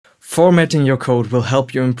Formatting your code will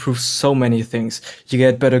help you improve so many things. You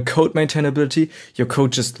get better code maintainability, your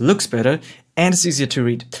code just looks better, and it's easier to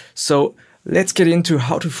read. So let's get into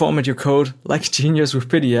how to format your code like a genius with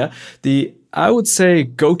Prettier, the, I would say,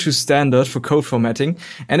 go-to standard for code formatting.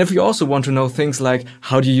 And if you also want to know things like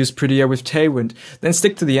how do you use Prettier with Tailwind, then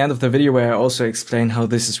stick to the end of the video where I also explain how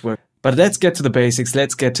this is working. But let's get to the basics,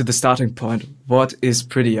 let's get to the starting point. What is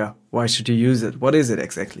Prettier? Why should you use it? What is it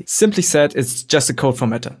exactly? Simply said, it's just a code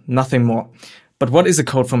formatter, nothing more. But what is a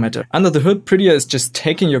code formatter? Under the hood, Prettier is just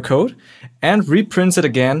taking your code and reprints it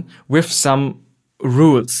again with some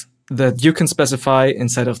rules that you can specify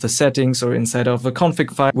inside of the settings or inside of a config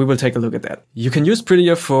file. We will take a look at that. You can use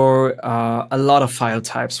Prettier for a lot of file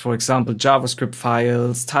types. For example, JavaScript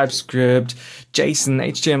files, TypeScript, JSON,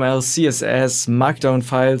 HTML, CSS, Markdown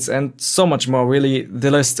files, and so much more. Really, the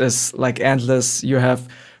list is like endless. You have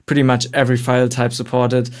pretty much every file type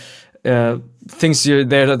supported. Things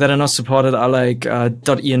that are not supported are like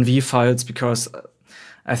 .env files, because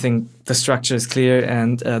I think the structure is clear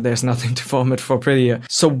and there's nothing to format for Prettier.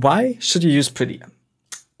 So why should you use Prettier?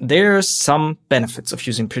 There are some benefits of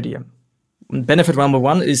using Prettier. Benefit number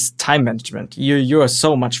one is time management. You are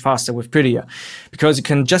so much faster with Prettier because you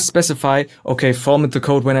can just specify, okay, format the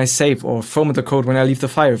code when I save, or format the code when I leave the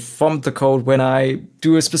file, format the code when I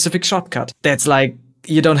do a specific shortcut. That's like,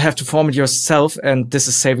 you don't have to format yourself, and this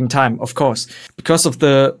is saving time, of course. Because of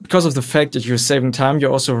the fact that you're saving time,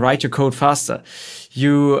 you also write your code faster.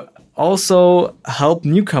 You also help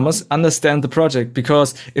newcomers understand the project,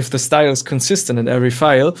 because if the style is consistent in every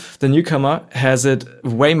file, the newcomer has it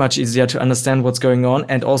way much easier to understand what's going on,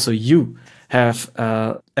 and also you have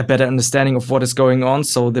a better understanding of what is going on.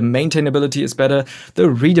 So the maintainability is better, the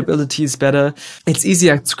readability is better. It's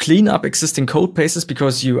easier to clean up existing code bases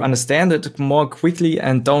because you understand it more quickly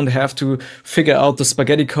and don't have to figure out the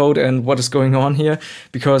spaghetti code and what is going on here,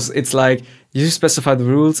 because it's like you specify the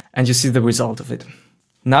rules and you see the result of it.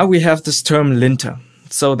 Now we have this term linter.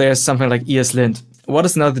 So there's something like ESLint. What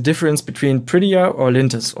is now the difference between Prettier or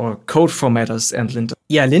linters, or code formatters and linter?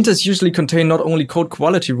 Yeah, linters usually contain not only code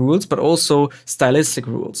quality rules, but also stylistic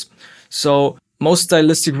rules. So most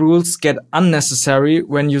stylistic rules get unnecessary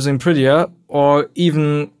when using Prettier, or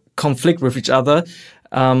even conflict with each other.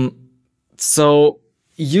 So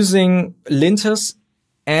using linters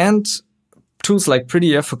and tools like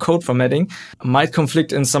Prettier for code formatting might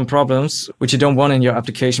conflict in some problems, which you don't want in your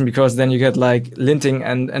application, because then you get like linting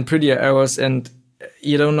and Prettier errors, and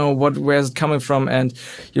you don't know where it's coming from, and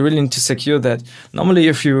you really need to secure that. Normally,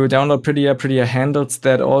 if you download Prettier, Prettier handles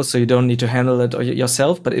that also. You don't need to handle it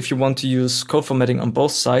yourself. But if you want to use code formatting on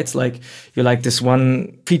both sides, like you like this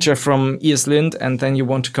one feature from ESLint and then you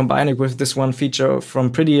want to combine it with this one feature from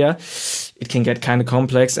Prettier, it can get kind of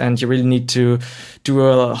complex, and you really need to do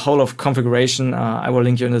a whole of configuration. I will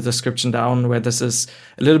link you in the description down where this is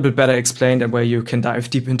a little bit better explained and where you can dive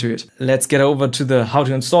deep into it. Let's get over to the how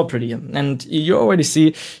to install Prettier. And you already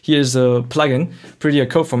see here's a plugin, Prettier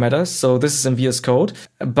Code Formatter. So this is in VsCode,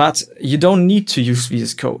 but you don't need to use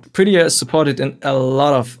VsCode. Prettier is supported in a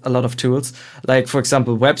lot of tools, like for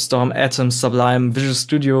example WebStorm, Atom, Sublime, Visual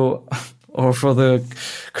Studio. Or for the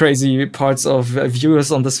crazy parts of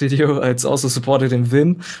viewers on this video, it's also supported in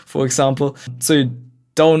Vim, for example. So you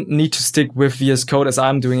don't need to stick with VsCode as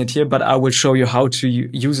I'm doing it here, but I will show you how to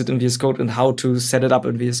use it in VsCode and how to set it up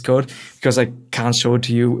in VsCode, because I can't show it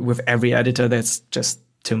to you with every editor. That's just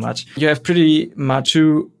too much. You have pretty much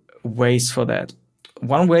two ways for that.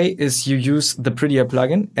 One way is you use the Prettier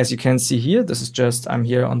plugin. As you can see here, this is just, I'm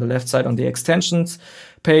here on the left side on the extensions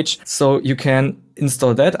page. So you can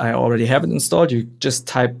install that. I already have it installed. You just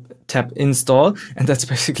tap install, and that's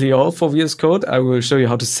basically all for VsCode. I will show you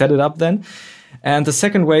how to set it up then. And the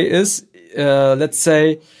second way is, let's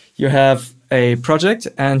say you have a project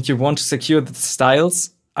and you want to secure that the styles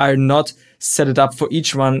are not set it up for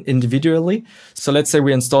each one individually. So let's say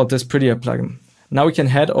we installed this Prettier plugin. Now we can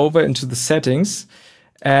head over into the settings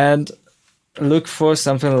and look for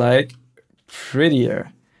something like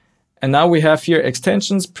Prettier. And now we have here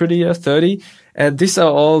extensions, Prettier 30. And these are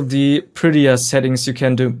all the Prettier settings you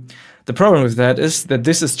can do. The problem with that is that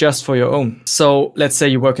this is just for your own. So let's say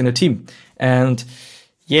you work in a team, and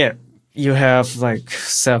yeah, you have like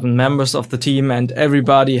 7 members of the team and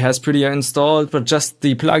everybody has Prettier installed, but just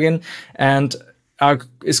the plugin, and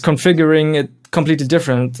is configuring it completely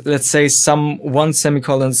different. Let's say some want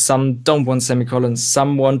semicolons, some don't want semicolons,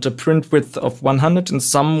 some want a print width of 100 and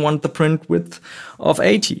some want the print width of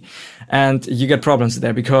 80. And you get problems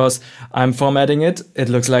there because I'm formatting it, it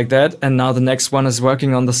looks like that, and now the next one is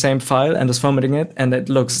working on the same file and is formatting it and it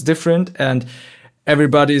looks different, and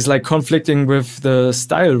everybody is like conflicting with the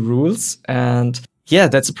style rules. And yeah,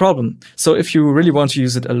 that's a problem. So if you really want to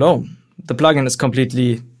use it alone, the plugin is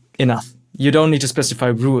completely enough. You don't need to specify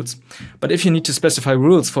rules. But if you need to specify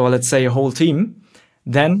rules for, let's say, a whole team,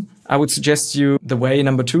 then I would suggest you the way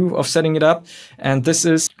number 2 of setting it up. And this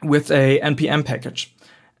is with a npm package.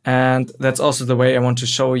 And that's also the way I want to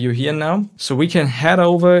show you here now. So we can head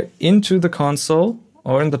over into the console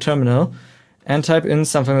or in the terminal and type in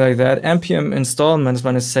something like that. npm install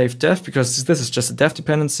 -save dev, because this is just a dev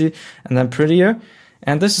dependency, and then Prettier.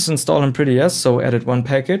 And this is installed in Prettier, so edit one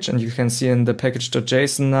package. And you can see in the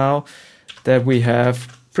package.json now that we have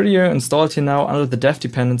Prettier installed here now under the dev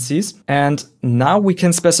dependencies. And now we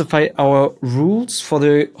can specify our rules for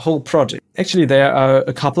the whole project. Actually, there are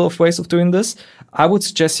a couple of ways of doing this. I would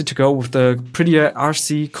suggest you to go with the Prettier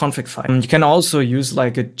rc config file. You can also use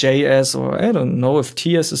like a JS, or I don't know if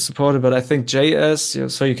TS is supported, but I think JS.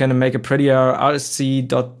 So you can make a Prettier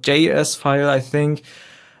rc.js file, I think.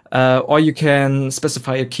 Or you can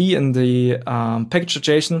specify a key in the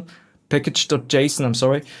package.json, I'm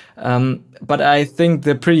sorry. But I think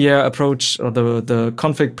the Prettier approach, or the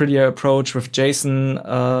config Prettier approach with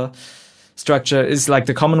JSON structure is like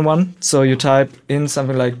the common one. So you type in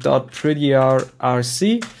something like .prettierrc.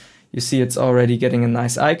 You see it's already getting a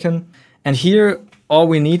nice icon. And here all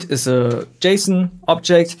we need is a JSON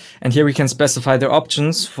object. And here we can specify the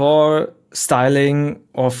options for styling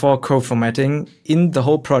or for code formatting in the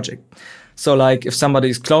whole project. So like if somebody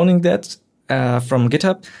is cloning that from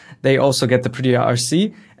GitHub, they also get the Prettier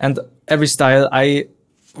rc, and every style I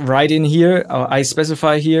write in here, or I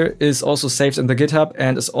specify here, is also saved in the GitHub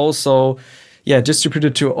and is also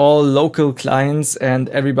distributed to all local clients, and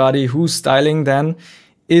everybody who's styling then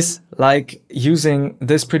is like using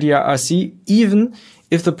this Prettier rc, even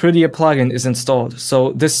if the Prettier plugin is installed.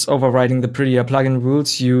 So this is overriding the Prettier plugin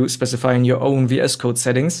rules you specify in your own VsCode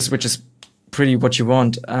settings, which is pretty what you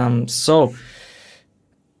want. So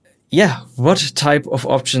yeah, what type of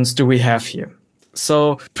options do we have here?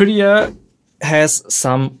 So Prettier has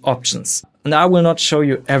some options. And I will not show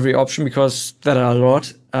you every option because there are a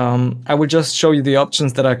lot. I will just show you the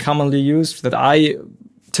options that are commonly used, that I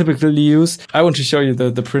typically use. I want to show you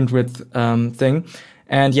the print width thing.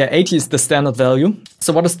 And yeah, 80 is the standard value.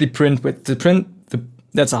 So what is the print width?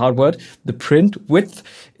 That's a hard word. The print width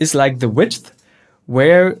is like the width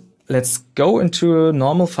where, let's go into a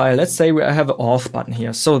normal file. Let's say I have an auth button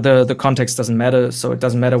here. So the context doesn't matter. So it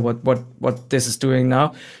doesn't matter what this is doing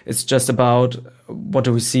now. It's just about what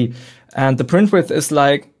do we see. And the print width is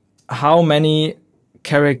like how many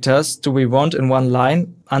characters do we want in one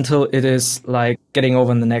line until it is like getting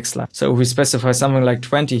over in the next line. So if we specify something like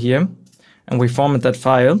 20 here and we format that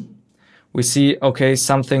file, we see, okay,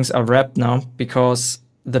 some things are wrapped now because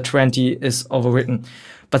the 20 is overwritten.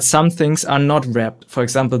 But some things are not wrapped. For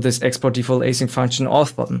example, this export default async function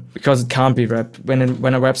auth button, because it can't be wrapped.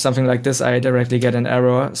 When I wrap something like this, I directly get an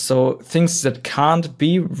error. So things that can't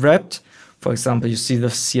be wrapped, for example, you see the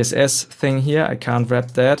CSS thing here, I can't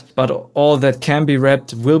wrap that, but all that can be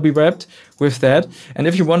wrapped will be wrapped with that. And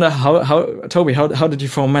if you wonder Toby, how did you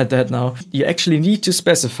format that now? You actually need to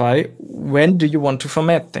specify when do you want to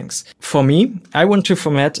format things. For me, I want to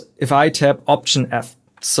format if I tap Option F.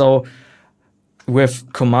 So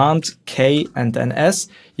with Command K and then S,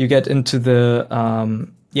 you get into the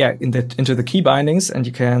into the key bindings, and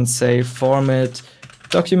you can say format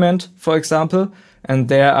document, for example, and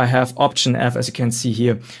there I have Option F, as you can see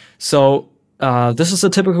here. So this is a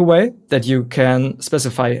typical way that you can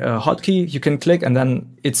specify a hotkey you can click, and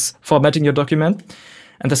then it's formatting your document.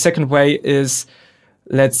 And the second way is,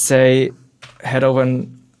 let's say, head over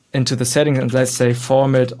into the settings and let's say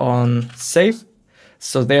format on save.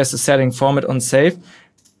 So there's a setting format on save.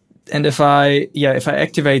 And if I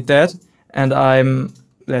activate that and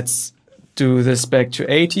let's do this back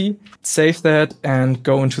to 80, save that and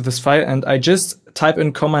go into this file, and I just type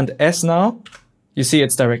in Command S now, you see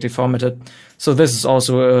it's directly formatted. So this is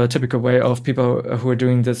also a typical way of people who are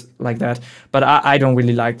doing this like that. But I don't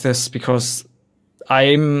really like this because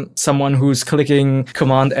I'm someone who's clicking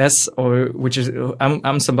Command S,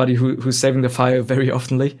 I'm somebody who's saving the file very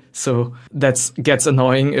oftenly. So that gets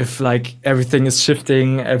annoying if like everything is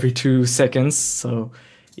shifting every 2 seconds. So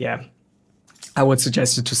yeah, I would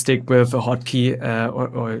suggest you to stick with a hotkey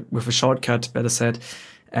or with a shortcut, better said.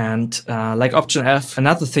 And like Option F,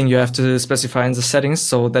 another thing you have to specify in the settings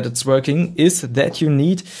so that it's working is that you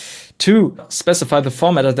need to specify the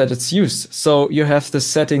formatter that it's used. So you have the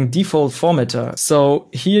setting default formatter. So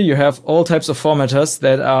here you have all types of formatters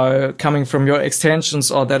that are coming from your extensions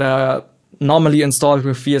or that are normally installed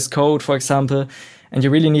with VsCode, for example. And you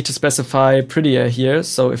really need to specify Prettier here.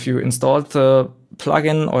 So if you installed the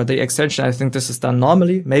plugin or the extension, I think this is done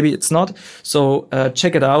normally. Maybe it's not. So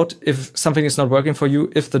check it out if something is not working for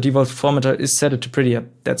you, if the default formatter is set to Prettier.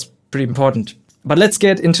 That's pretty important. But let's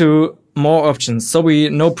get into more options. So we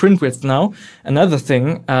know print width now. Another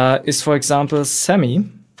thing is, for example, semi.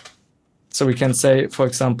 So we can say, for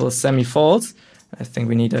example, semi-false. I think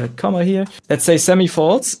we need a comma here. Let's say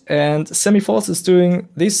semi-false, and semi-false is doing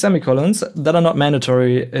these semicolons that are not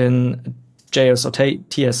mandatory in JS or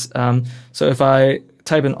TS. So if I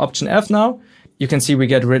type in Option F now, you can see we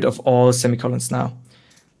get rid of all semicolons now.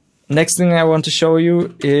 Next thing I want to show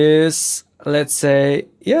you is, let's say,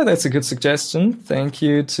 yeah, that's a good suggestion. Thank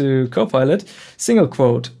you to Copilot. Single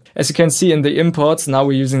quote. As you can see in the imports, now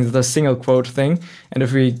we're using the single quote thing. And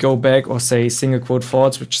if we go back or say single quote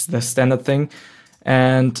false, which is the standard thing,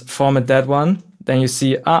 and format that one, then you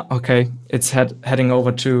see, okay, it's heading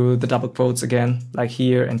over to the double quotes again, like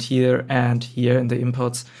here and here and here in the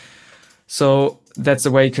imports. So that's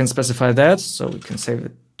the way you can specify that. So we can save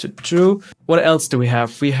it to true. What else do we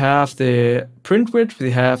have? We have the print width.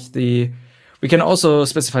 We can also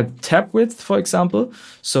specify tab width, for example.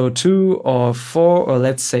 So 2 or 4 or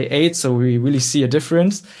let's say 8. So we really see a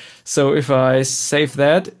difference. So if I save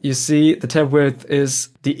that, you see the tab width is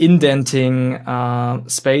the indenting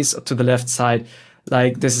space to the left side.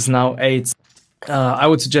 Like this is now 8. I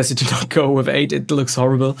would suggest you to not go with 8. It looks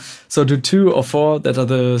horrible. So do 2 or 4 that are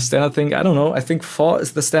the standard thing. I don't know. I think 4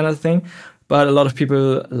 is the standard thing, but a lot of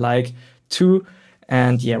people like 2.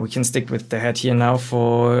 And yeah, we can stick with the head here now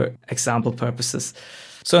for example purposes.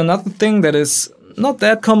 So another thing that is not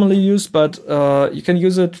that commonly used, but you can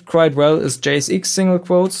use it quite well, is JSX single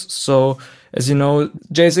quotes. So as you know,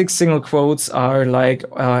 JSX single quotes are like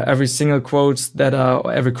every quotes that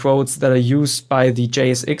are used by the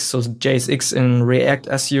JSX. So JSX in React,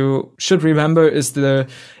 as you should remember, is the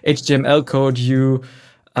HTML code you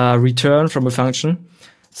return from a function.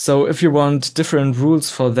 So if you want different rules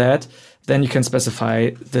for that, then you can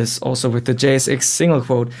specify this also with the JSX single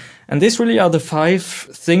quote. And these really are the 5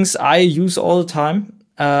 things I use all the time,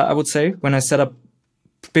 I would say, when I set up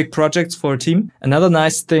big projects for a team. Another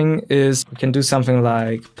nice thing is we can do something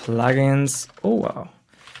like plugins. Oh, wow.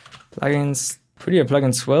 Plugins, Prettier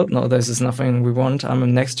plugins. Well, no, this is nothing we want. I'm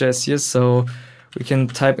in Next.js here, so we can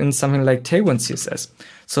type in something like Tailwind CSS.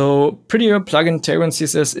 So Prettier plugin Tailwind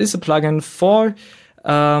CSS is a plugin for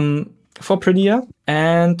Prettier,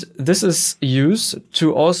 and this is used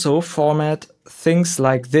to also format things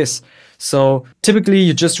like this. So typically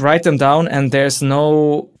you just write them down and there's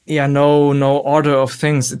no order of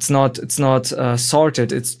things. It's not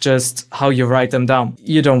sorted. It's just how you write them down.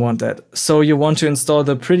 You don't want that. So you want to install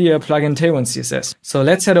the Prettier plugin Tailwind CSS. So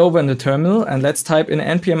let's head over in the terminal and let's type in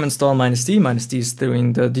npm install -d. -d is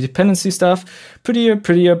doing the dependency stuff. Prettier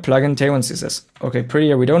plugin Tailwind CSS. Okay,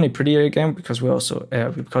 Prettier. We don't need Prettier again because we also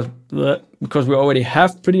because we already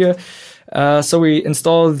have Prettier. So we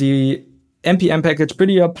install the npm package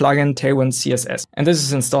Prettier plugin Tailwind CSS, and this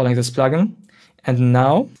is installing this plugin. And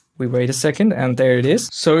now we wait a second, and there it is.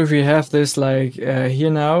 So if we have this like here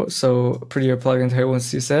now, so Prettier plugin Tailwind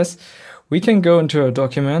CSS, we can go into a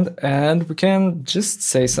document and we can just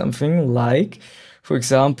say something like, for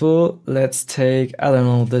example, let's take, I don't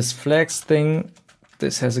know, this flex thing.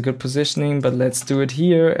 This has a good positioning, but let's do it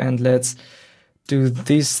here, and let's do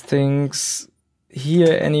these things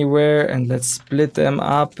here anywhere, and let's split them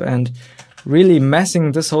up and really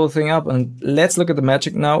messing this whole thing up. And let's look at the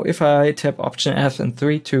magic now. If I tap Option F in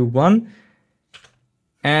 3, 2, 1,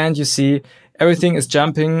 and you see everything is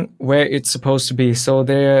jumping where it's supposed to be. So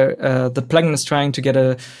there, the plugin is trying to get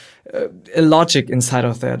a logic inside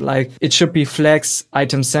of that. Like it should be flex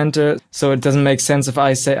item center. So it doesn't make sense if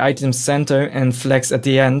I say item center and flex at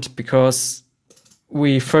the end, because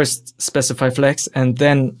we first specify flex and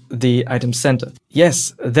then the item center.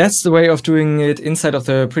 Yes, that's the way of doing it inside of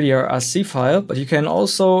the Prettier RC file, but you can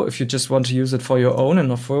also, if you just want to use it for your own and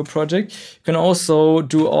not for a project, you can also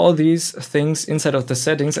do all these things inside of the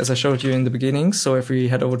settings as I showed you in the beginning. So if we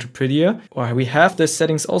head over to Prettier, or we have the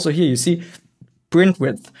settings also here, you see print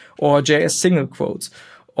width or JS single quotes,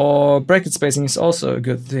 or bracket spacing is also a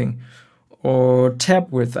good thing. Or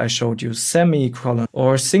tab width I showed you, semicolon,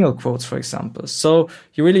 or single quotes, for example. So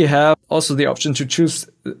you really have also the option to choose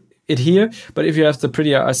it here, but if you have the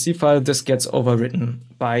Prettier RC file, this gets overwritten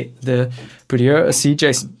by the Prettier RC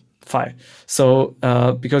JSON file. So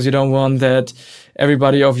because you don't want that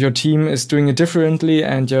everybody of your team is doing it differently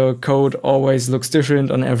and your code always looks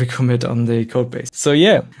different on every commit on the code base. So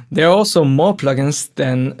yeah, there are also more plugins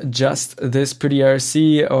than just this Prettier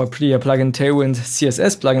RC or Prettier plugin Tailwind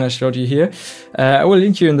CSS plugin I showed you here. I will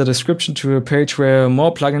link you in the description to a page where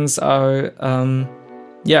more plugins are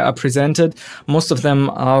are presented. Most of them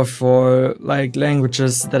are for like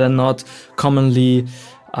languages that are not commonly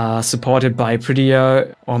supported by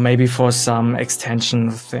Prettier, or maybe for some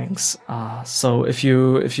extension things. So if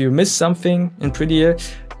you miss something in Prettier,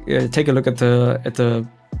 take a look at the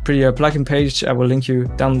Prettier plugin page. I will link you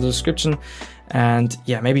down in the description, and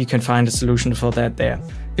yeah, maybe you can find a solution for that there.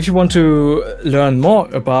 If you want to learn more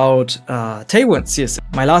about Tailwind CSS,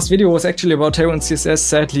 my last video was actually about Tailwind CSS.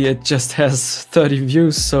 Sadly, it just has 30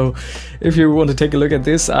 views. So if you want to take a look at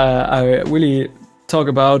this, I really talk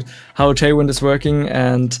about how Tailwind is working,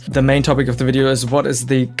 and the main topic of the video is what is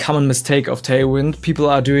the common mistake of Tailwind people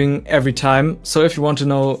are doing every time. So if you want to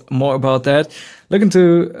know more about that, look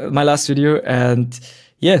into my last video. And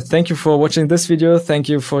yeah, thank you for watching this video. Thank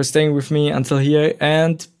you for staying with me until here,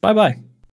 and bye bye.